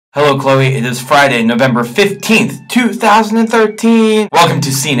Hello, Chloe. It is Friday, November 15th, 2013. Welcome to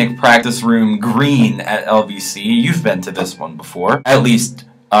Scenic Practice Room Green at LVC. You've been to this one before. At least,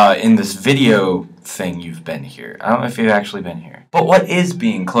 in this video thing, you've been here. I don't know if you've actually been here. But what is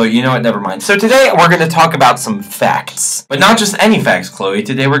being, Chloe? You know what? Never mind. So today, we're going to talk about some facts. But not just any facts, Chloe.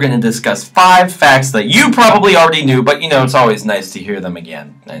 Today, we're going to discuss 5 facts that you probably already knew, but you know, it's always nice to hear them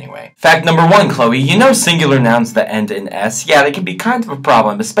again. Anyway. Fact number 1, Chloe. You know singular nouns that end in S? Yeah, they can be kind of a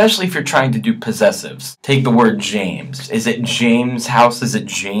problem, especially if you're trying to do possessives. Take the word James. Is it James' house? Is it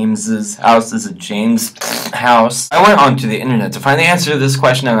James's house? Is it James' house? I went onto the internet to find the answer to this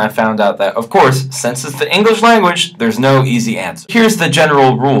question, and I found out that, of course, since it's the English language, there's no easy answer. Here's the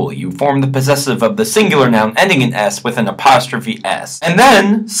general rule. You form the possessive of the singular noun ending in S with an apostrophe S. And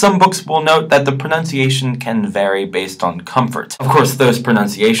then, some books will note that the pronunciation can vary based on comfort. Of course, those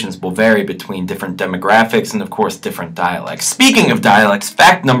pronunciations will vary between different demographics and, of course, different dialects. Speaking of dialects,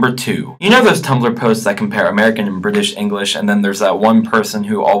 fact number 2. You know those Tumblr posts that compare American and British English, and then there's that one person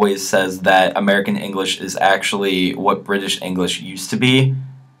who always says that American English is actually what British English used to be?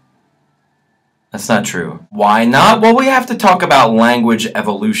 That's not true. Why not? Well, we have to talk about language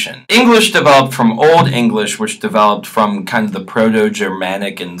evolution. English developed from Old English, which developed from kind of the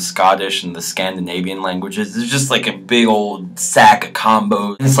Proto-Germanic and Scottish and the Scandinavian languages. It's just like a big old sack of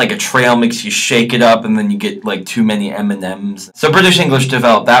combos. It's like a trail mix. You shake it up and then you get like too many M&Ms. So British English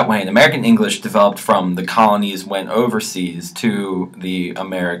developed that way, and American English developed from the colonies, went overseas to the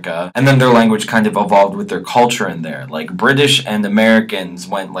America, and then their language kind of evolved with their culture in there. Like British and Americans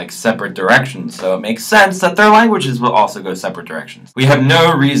went like separate directions. So it makes sense that their languages will also go separate directions. We have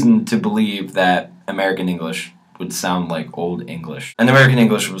no reason to believe that American English would sound like Old English. And American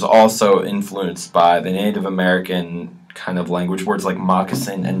English was also influenced by the Native American kind of language, words like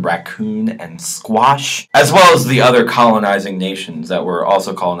moccasin and raccoon and squash, as well as the other colonizing nations that were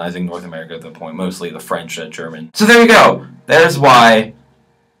also colonizing North America at the point, mostly the French and German. So there you go. There's why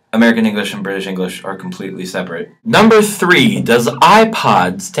American English and British English are completely separate. Number 3, does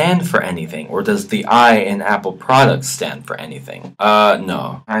iPod stand for anything? Or does the I in Apple products stand for anything?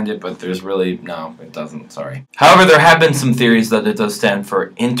 No. Kind of, but there's really, no, it doesn't, sorry. However, there have been some theories that it does stand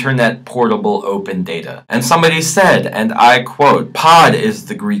for Internet Portable Open Data. And somebody said, and I quote, pod is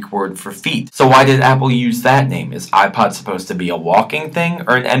the Greek word for feet. So why did Apple use that name? Is iPod supposed to be a walking thing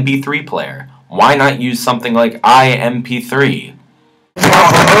or an MP3 player? Why not use something like iMP3?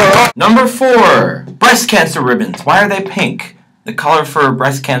 Number 4, breast cancer ribbons. Why are they pink? The color for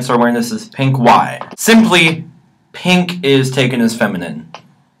breast cancer awareness is pink. Why? Simply, pink is taken as feminine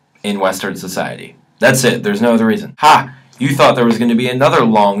in Western society. That's it. There's no other reason. Ha! You thought there was going to be another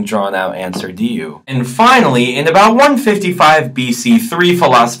long drawn-out answer, do you? And finally, in about 155 BC, 3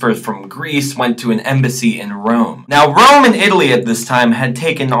 philosophers from Greece went to an embassy in Rome. Now, Rome and Italy at this time had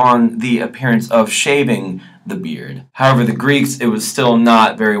taken on the appearance of shaving the beard. However, the Greeks, it was still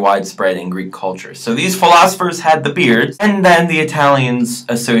not very widespread in Greek culture. So these philosophers had the beards, and then the Italians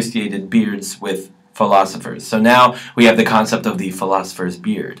associated beards with philosophers. So now we have the concept of the philosopher's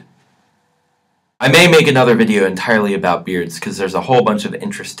beard. I may make another video entirely about beards, because there's a whole bunch of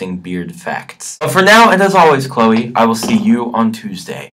interesting beard facts. But for now, and as always, Chloe, I will see you on Tuesday.